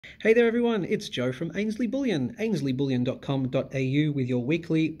Hey there everyone, it's Joe from Ainslie Bullion, ainslieBullion.com.au with your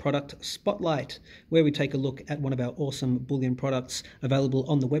weekly product spotlight, where we take a look at one of our awesome bullion products available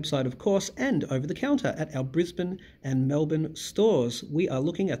on the website, of course, and over the counter at our Brisbane and Melbourne stores. We are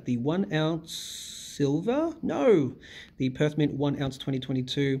looking at the 1 ounce silver, the Perth Mint 1 ounce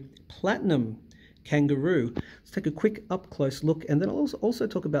 2022 Platinum Kangaroo. Let's take a quick up-close look, and then I'll also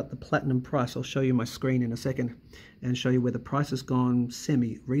talk about the platinum price. I'll show you my screen in a second and show you where the price has gone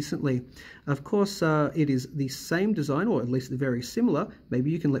semi-recently. Of course, it is the same design, or at least very similar. Maybe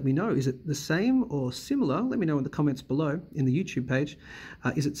you can let me know. Is it the same or similar? Let me know in the comments below in the YouTube page.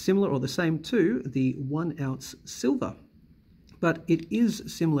 Is it similar or the same to the 1 ounce silver? But it is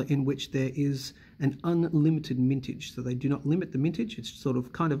similar in which there is an unlimited mintage. So they do not limit the mintage. It's sort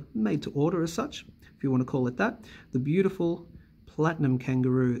of kind of made to order as such, if you want to call it that. The beautiful Platinum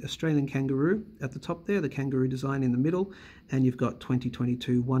Kangaroo, Australian Kangaroo at the top there, the Kangaroo design in the middle, and you've got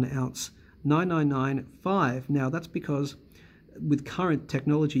 2022 1 ounce 9995. Now that's because with current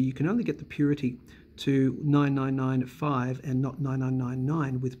technology you can only get the purity to 9995 and not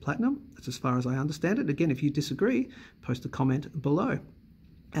 9999 with platinum. That's as far as I understand it. Again, if you disagree, post a comment below.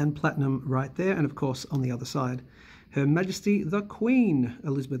 And platinum right there, and of course on the other side, Her Majesty the Queen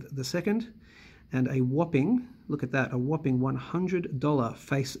Elizabeth II, and a whopping, look at that, a whopping $100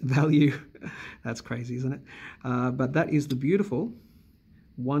 face value. That's crazy, isn't it? But that is the beautiful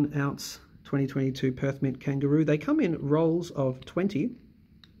 1 ounce 2022 Perth Mint Kangaroo. They come in rolls of 20.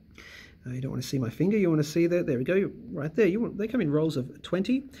 You don't want to see my finger, you want to see that. There we go, right there. They come in rolls of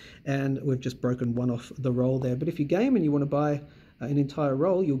 20, and we've just broken one off the roll there. But if you game and you want to buy an entire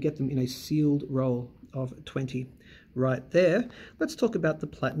roll, you'll get them in a sealed roll of 20 right there. Let's talk about the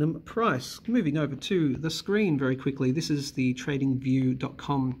platinum price. Moving over to the screen very quickly. This is the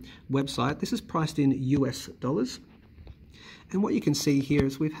tradingview.com website. This is priced in US dollars. And what you can see here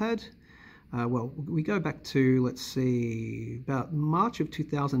is we've had well, we go back to, let's see, about March of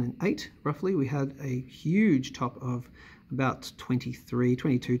 2008, roughly. We had a huge top of about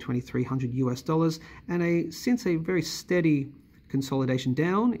 2300 US dollars, and since a very steady consolidation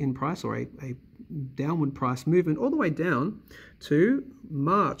down in price, or a downward price movement all the way down to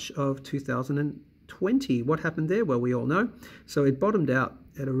March of 2020. What happened there? Well, we all know. So it bottomed out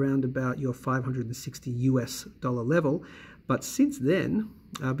at around about your 560 US dollar level. But since then,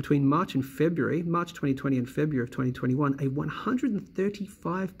 between March and February, March 2020 and February of 2021, a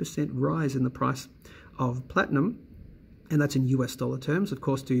 135% rise in the price of platinum, and that's in US dollar terms. Of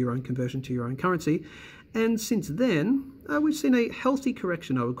course, do your own conversion to your own currency. And since then, we've seen a healthy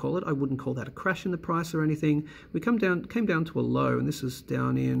correction, I would call it. I wouldn't call that a crash in the price or anything. We came down to a low, and this is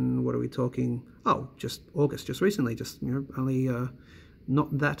down in, what are we talking? Oh, just August, just recently, just, you know, only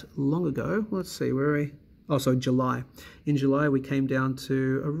not that long ago. Let's see, where are we? Oh, so July. In July, we came down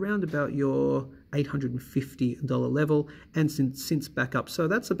to around about your $850 level, and since back up. So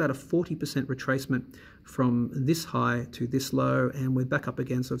that's about a 40% retracement from this high to this low, and we're back up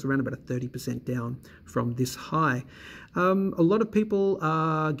again. So it's around about a 30% down from this high. A lot of people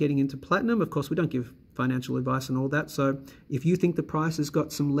are getting into platinum. Of course, we don't give financial advice and all that. So if you think the price has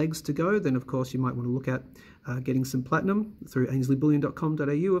got some legs to go, then of course you might want to look at getting some platinum through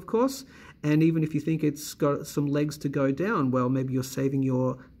ainslieBullion.com.au, of course. And even if you think it's got some legs to go down, well, maybe you're saving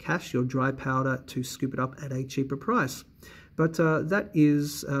your cash, your dry powder, to scoop it up at a cheaper price. But that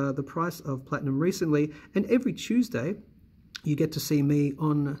is the price of platinum recently. And every Tuesday, you get to see me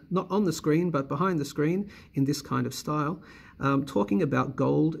not on the screen, but behind the screen in this kind of style, talking about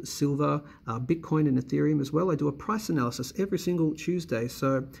gold, silver, Bitcoin and Ethereum as well. I do a price analysis every single Tuesday.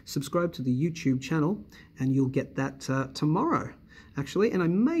 So subscribe to the YouTube channel and you'll get that tomorrow, actually. And I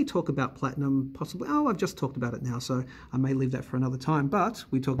may talk about platinum possibly. Oh, I've just talked about it now, so I may leave that for another time. But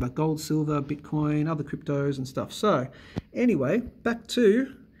we talk about gold, silver, Bitcoin, other cryptos and stuff. So anyway, back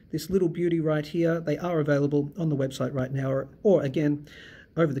to this little beauty right here. They are available on the website right now, or again,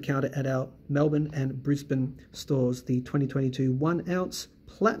 over the counter at our Melbourne and Brisbane stores, the 2022 1 ounce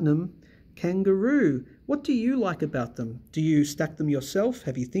Platinum Kangaroo. What do you like about them? Do you stack them yourself?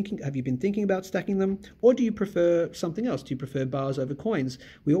 Have you been thinking about stacking them? Or do you prefer something else? Do you prefer bars over coins?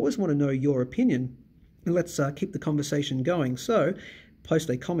 We always want to know your opinion. And let's keep the conversation going. So post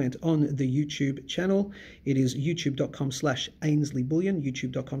a comment on the YouTube channel. It is youtube.com/Ainslie Bullion,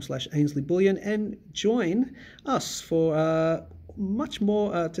 youtube.com/Ainslie Bullion, and join us for much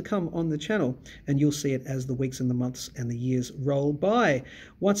more to come on the channel, and you'll see it as the weeks and the months and the years roll by.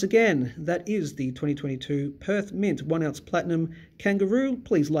 Once again, that is the 2022 Perth Mint 1 ounce Platinum Kangaroo.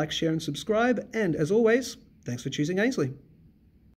 Please like, share and subscribe, and as always, thanks for choosing Ainslie.